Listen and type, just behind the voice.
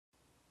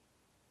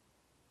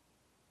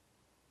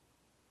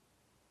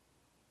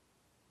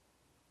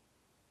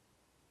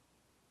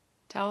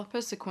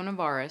Talipus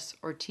equinovarus,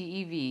 or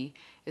TEV,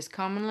 is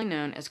commonly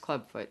known as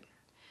clubfoot.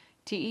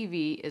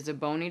 TEV is a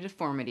bony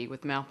deformity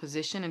with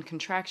malposition and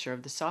contracture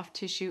of the soft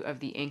tissue of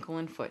the ankle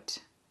and foot.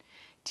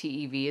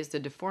 TEV is the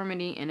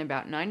deformity in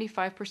about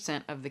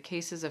 95% of the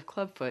cases of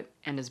clubfoot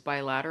and is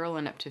bilateral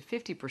in up to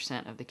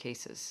 50% of the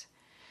cases.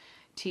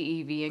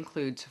 TEV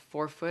includes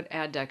forefoot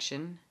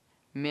adduction,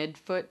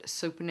 midfoot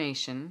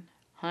supination,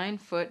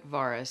 hindfoot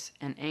varus,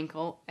 and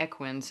ankle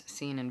equins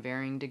seen in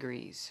varying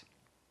degrees.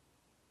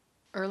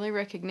 Early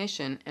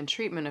recognition and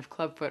treatment of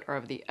clubfoot are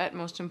of the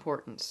utmost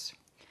importance.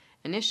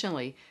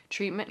 Initially,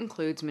 treatment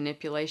includes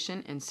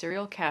manipulation and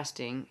serial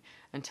casting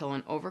until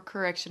an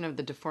overcorrection of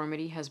the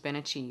deformity has been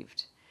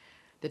achieved.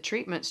 The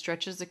treatment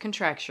stretches the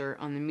contracture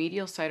on the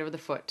medial side of the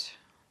foot.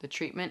 The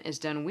treatment is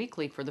done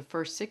weekly for the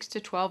first 6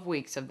 to 12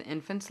 weeks of the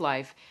infant's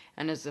life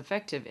and is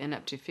effective in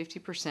up to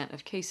 50%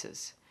 of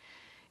cases.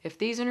 If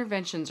these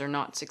interventions are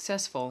not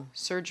successful,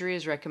 surgery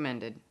is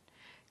recommended.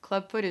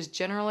 Clubfoot is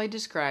generally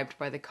described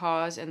by the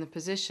cause and the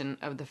position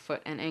of the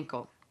foot and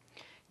ankle.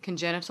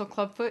 Congenital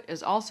clubfoot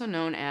is also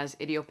known as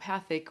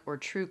idiopathic or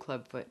true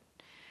clubfoot.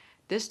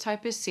 This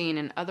type is seen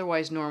in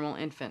otherwise normal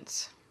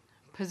infants.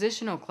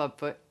 Positional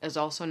clubfoot is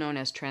also known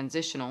as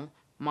transitional,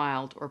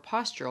 mild, or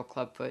postural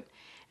clubfoot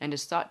and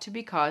is thought to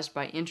be caused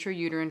by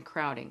intrauterine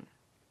crowding.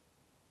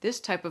 This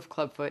type of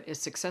clubfoot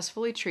is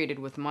successfully treated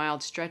with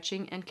mild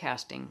stretching and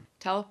casting.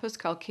 Talipus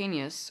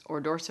calcaneus,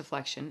 or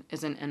dorsiflexion,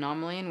 is an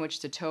anomaly in which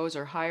the toes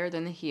are higher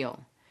than the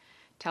heel.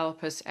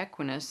 Talipus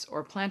equinus,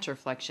 or plantar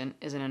flexion,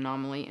 is an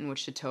anomaly in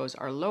which the toes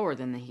are lower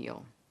than the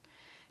heel.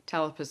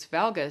 Talipus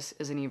valgus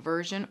is an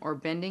eversion or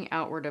bending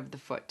outward of the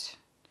foot.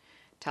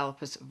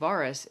 Talipus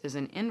varus is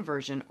an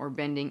inversion or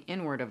bending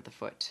inward of the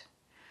foot.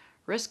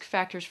 Risk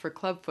factors for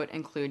clubfoot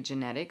include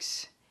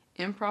genetics,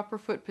 improper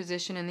foot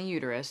position in the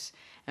uterus,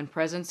 and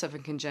presence of a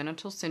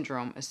congenital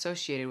syndrome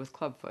associated with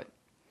clubfoot.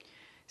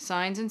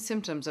 Signs and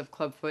symptoms of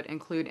clubfoot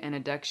include an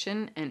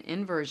adduction and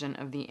inversion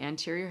of the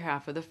anterior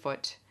half of the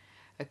foot,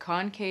 a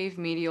concave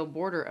medial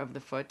border of the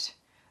foot,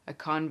 a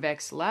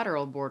convex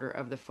lateral border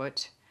of the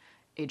foot,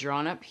 a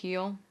drawn-up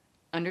heel,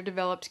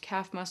 underdeveloped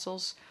calf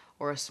muscles,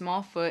 or a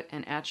small foot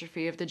and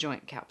atrophy of the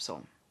joint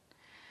capsule.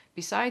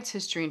 Besides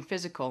history and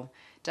physical,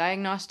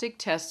 diagnostic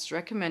tests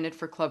recommended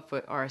for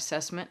clubfoot are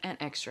assessment and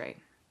X-ray.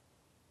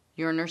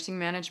 Your nursing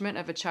management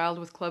of a child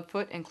with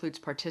clubfoot includes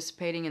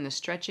participating in the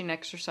stretching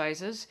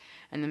exercises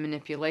and the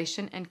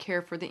manipulation and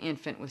care for the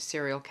infant with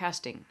serial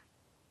casting.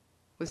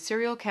 With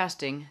serial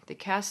casting, the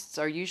casts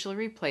are usually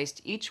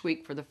replaced each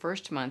week for the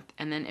first month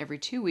and then every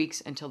 2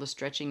 weeks until the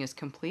stretching is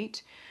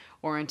complete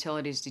or until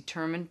it is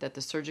determined that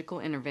the surgical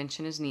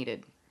intervention is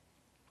needed.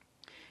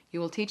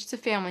 You will teach the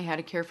family how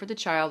to care for the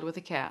child with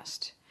a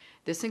cast.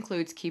 This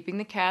includes keeping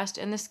the cast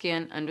and the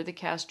skin under the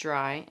cast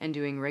dry and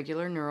doing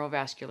regular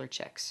neurovascular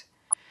checks.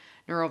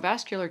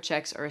 Neurovascular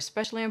checks are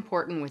especially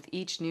important with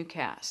each new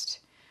cast,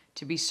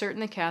 to be certain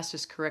the cast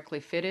is correctly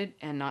fitted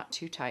and not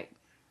too tight.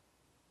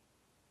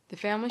 The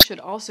family should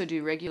also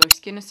do regular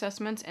skin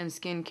assessments and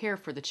skin care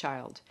for the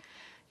child.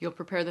 You'll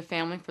prepare the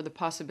family for the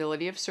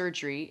possibility of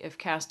surgery if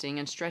casting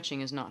and stretching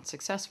is not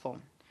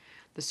successful.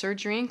 The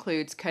surgery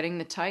includes cutting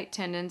the tight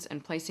tendons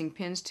and placing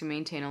pins to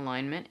maintain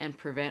alignment and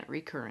prevent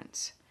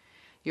recurrence.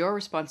 Your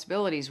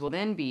responsibilities will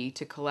then be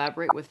to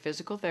collaborate with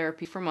physical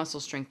therapy for muscle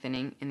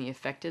strengthening in the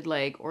affected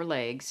leg or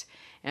legs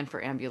and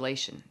for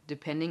ambulation,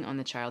 depending on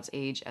the child's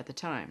age at the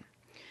time.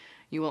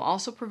 You will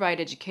also provide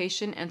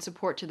education and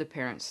support to the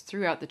parents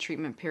throughout the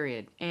treatment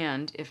period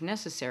and, if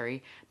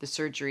necessary, the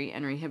surgery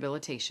and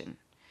rehabilitation.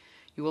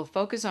 You will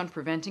focus on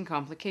preventing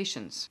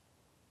complications.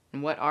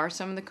 And what are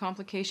some of the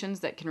complications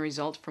that can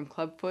result from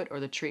clubfoot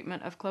or the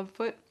treatment of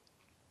clubfoot?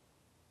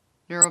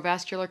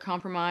 Neurovascular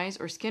compromise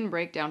or skin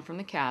breakdown from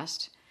the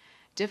cast,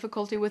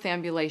 difficulty with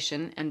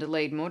ambulation and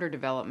delayed motor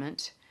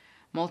development,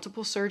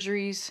 multiple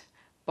surgeries,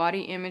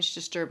 body image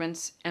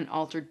disturbance, and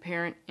altered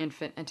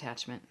parent-infant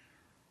attachment.